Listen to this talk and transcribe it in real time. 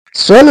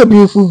So hello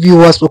beautiful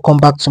viewers, welcome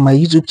back to my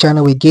YouTube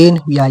channel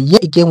again. We are here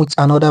again with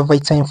another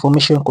vital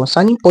information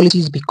concerning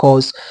policies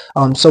because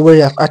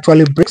Sowore have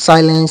actually break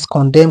silence,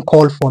 condemn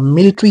call for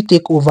military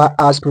takeover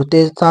as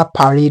protester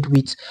parade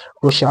with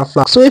Russia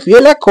flag. So if you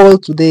earlier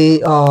called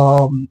today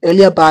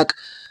earlier back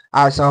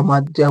as at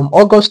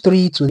August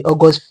 3 to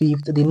August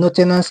 5th, the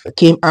Northerners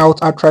came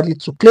out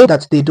outrightly to claim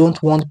that they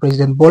don't want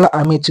President Bola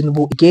Ahmed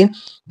Tinubú again,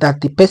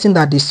 that the person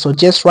that they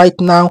suggest right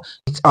now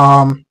is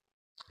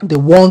they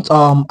want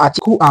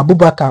Atiku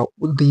Abubakar,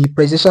 the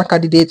presidential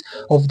candidate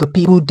of the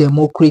People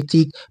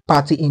Democratic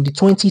Party in the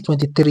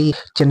 2023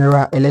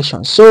 general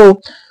election.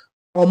 So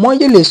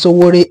Omoyele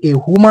Sowore,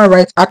 a human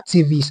rights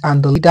activist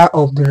and the leader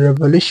of the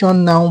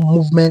Revolution Now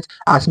movement,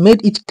 has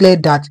made it clear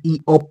that he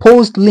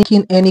opposed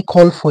linking any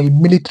call for a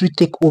military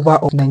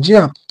takeover of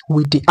Nigeria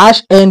with the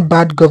harsh end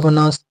bad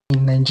governance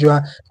in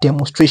Nigeria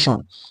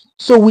demonstration.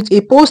 So with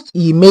a post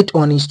he made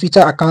on his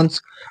Twitter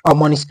account,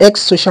 on his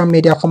ex social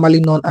media formerly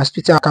known as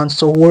Twitter account,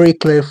 Sowore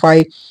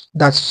clarified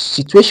that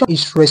situation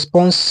is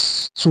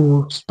response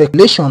to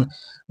speculation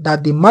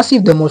that the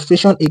massive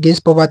demonstration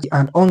against poverty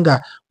and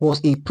hunger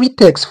was a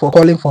pretext for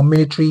calling for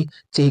military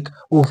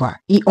takeover.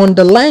 He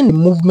underlined the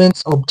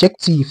movement's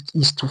objective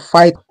is to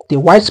fight the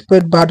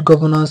widespread bad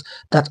governance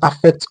that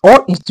affects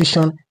all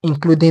institutions,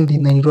 including the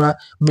Nigeria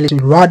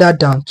military, rather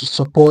than to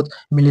support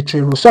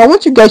military rule. So I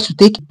want you guys to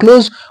take a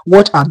close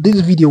watch at this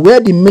video where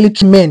the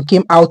military men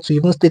came out to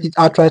even state it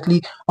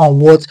outrightly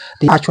on what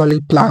they actually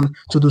plan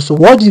to do. So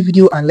watch the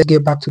video and let's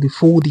get back to the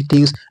full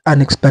details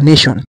and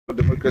explanation.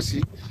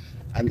 Democracy.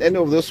 And any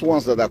of those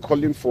ones that are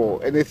calling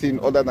for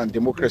anything other than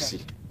democracy,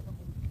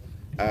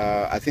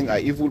 I think are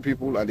evil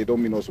people and they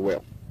don't mean us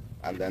well.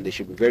 And then they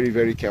should be very,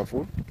 very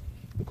careful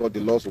because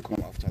the laws will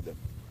come after them.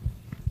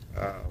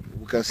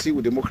 We can see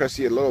with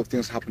democracy a lot of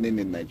things happening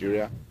in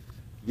Nigeria.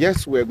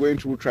 Yes, we're going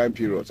through trying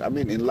periods. I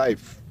mean, in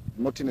life,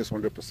 nothing is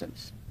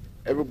 100%.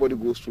 Everybody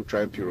goes through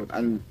trying period,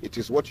 and it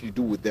is what you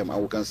do with them.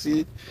 And we can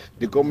see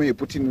the government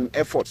putting in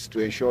efforts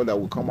to ensure that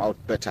we come out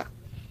better.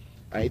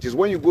 And it is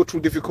when you go through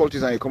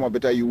difficulties and you come out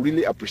better, you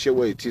really appreciate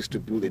what it is to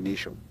build a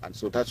nation. And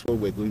so that's what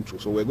we're going through.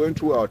 So we're going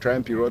through our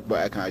trying period, but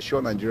I can assure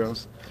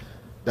Nigerians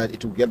that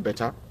it will get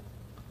better.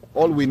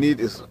 All we need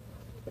is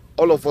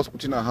all of us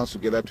putting our hands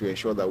together to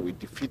ensure that we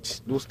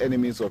defeat those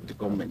enemies of the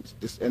government,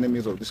 these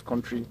enemies of this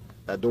country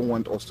that don't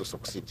want us to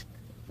succeed.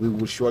 We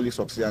will surely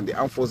succeed, and the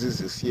armed forces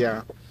is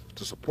here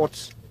to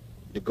support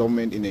the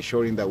government in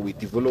ensuring that we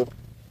develop,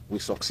 we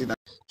succeed.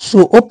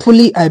 So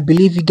hopefully I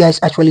believe you guys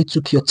actually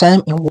took your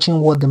time in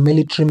watching what the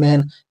military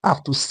men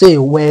have to say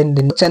when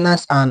the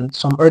lieutenants and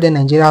some other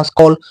Nigerians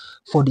call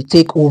for the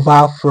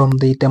takeover from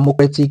the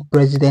democratic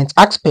president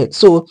aspect.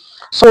 So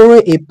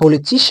Sowore, a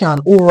politician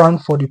who ran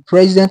for the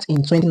president in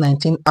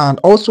 2019 and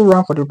also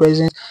ran for the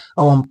president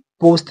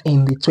post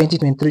in the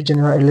 2023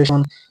 general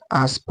election,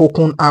 has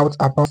spoken out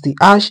about the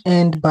harsh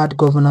end bad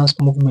governance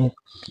movement.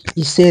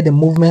 He said the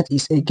movement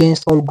is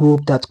against all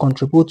groups that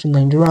contribute to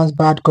Nigerians'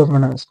 bad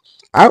governance.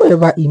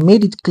 However, he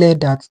made it clear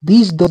that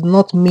this does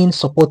not mean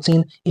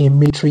supporting a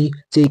military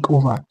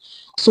takeover.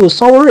 So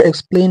Sowore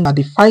explained that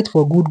the fight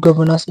for good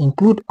governance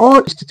includes all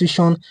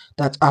institutions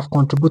that have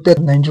contributed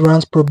to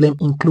Nigerians' problem,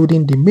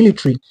 including the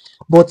military.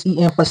 But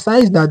he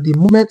emphasized that the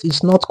movement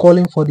is not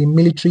calling for the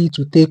military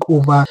to take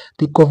over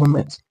the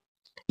government.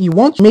 He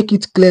wants to make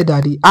it clear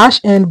that the harsh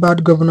end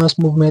bad governance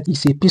movement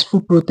is a peaceful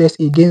protest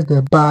against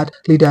the bad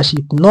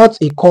leadership, not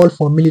a call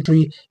for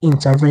military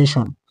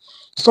intervention.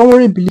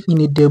 Sowore believes in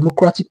a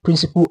democratic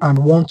principle and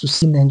wants to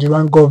see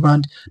Nigerian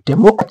governed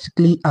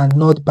democratically and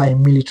not by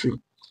military.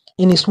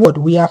 In his word,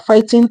 we are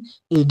fighting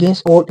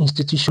against all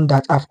institutions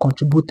that have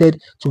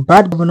contributed to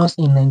bad governance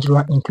in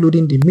Nigeria,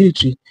 including the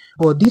military.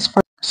 But this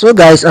fight. So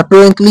guys,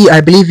 apparently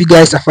I believe you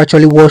guys have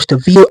actually watched the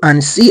video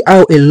and see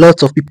how a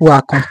lot of people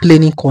are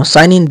complaining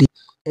concerning the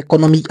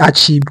economic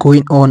hardship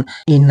going on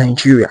in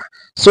Nigeria.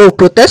 So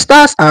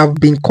protesters have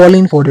been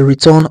calling for the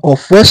return of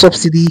fuel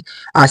subsidy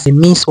as a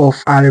means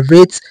of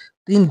alleviating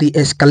the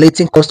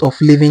escalating cost of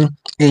living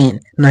in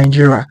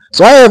Nigeria.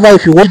 So however,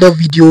 if you watch the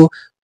video,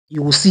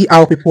 you will see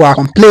how people are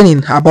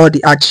complaining about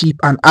the hardship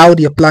and how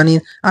they are planning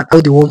and how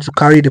they want to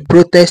carry the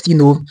protest,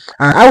 And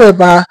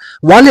however,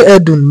 Wale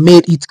Edun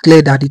made it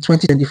clear that the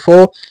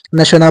 2024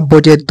 national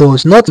budget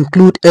does not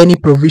include any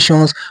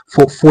provisions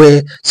for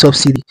fuel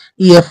subsidy.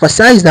 He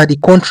emphasized that the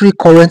country's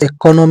current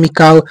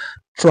economical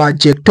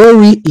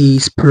trajectory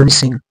is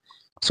promising.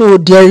 So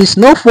there is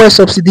no fuel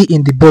subsidy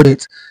in the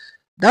budget.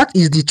 That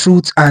is the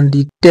truth and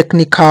the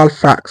technical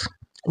fact.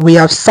 We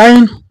have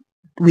signed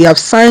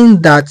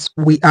that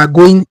we are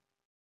going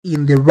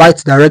in the right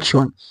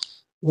direction.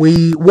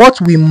 What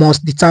we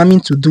must determine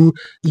to do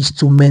is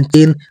to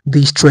maintain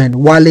this trend.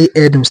 Wale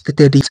Edun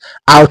stated it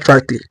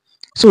outrightly.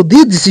 So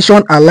this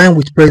decision aligned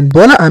with President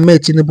Bola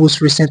Ahmed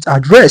Tinubu's recent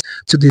address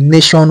to the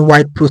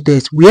nationwide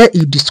protest, where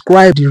he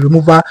described the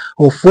removal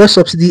of fuel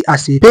subsidy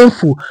as a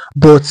painful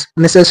but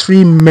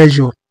necessary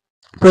measure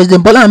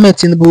President Bola Ahmed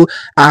Tinubú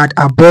had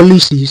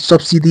abolished the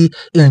subsidy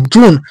in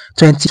June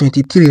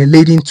 2023,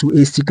 leading to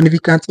a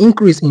significant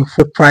increase in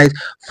fuel price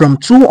from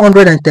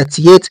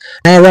 238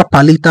 naira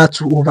per litre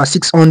to over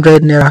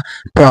 600 naira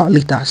per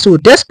litre. So,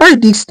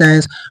 despite this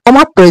stance,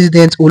 former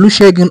President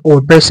Olusegun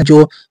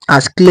Obasanjo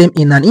has claimed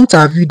in an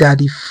interview that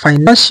the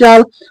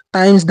Financial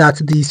Times that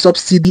the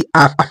subsidy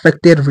have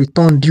affected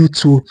return due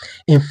to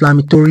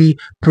inflammatory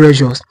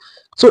pressures.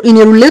 So in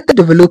a related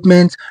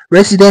development,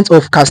 residents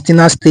of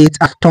Katsina State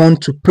have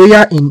turned to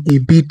prayer in a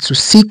bid to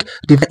seek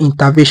divine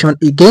intervention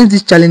against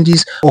these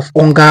challenges of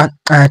hunger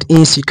and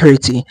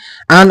insecurity.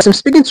 And as I'm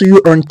speaking to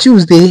you on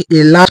Tuesday,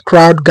 a large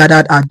crowd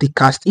gathered at the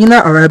Katsina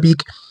Arabic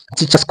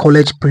Teachers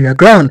College prayer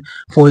ground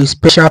for a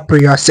special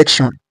prayer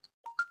section.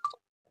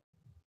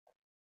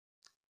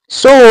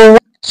 So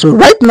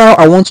right now,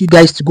 I want you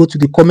guys to go to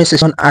the comment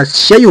section and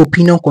share your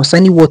opinion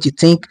concerning what you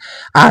think,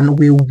 and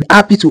we'll be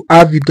happy to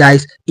have you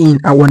guys in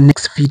our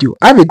next video.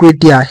 Have a great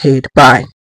day ahead. Bye.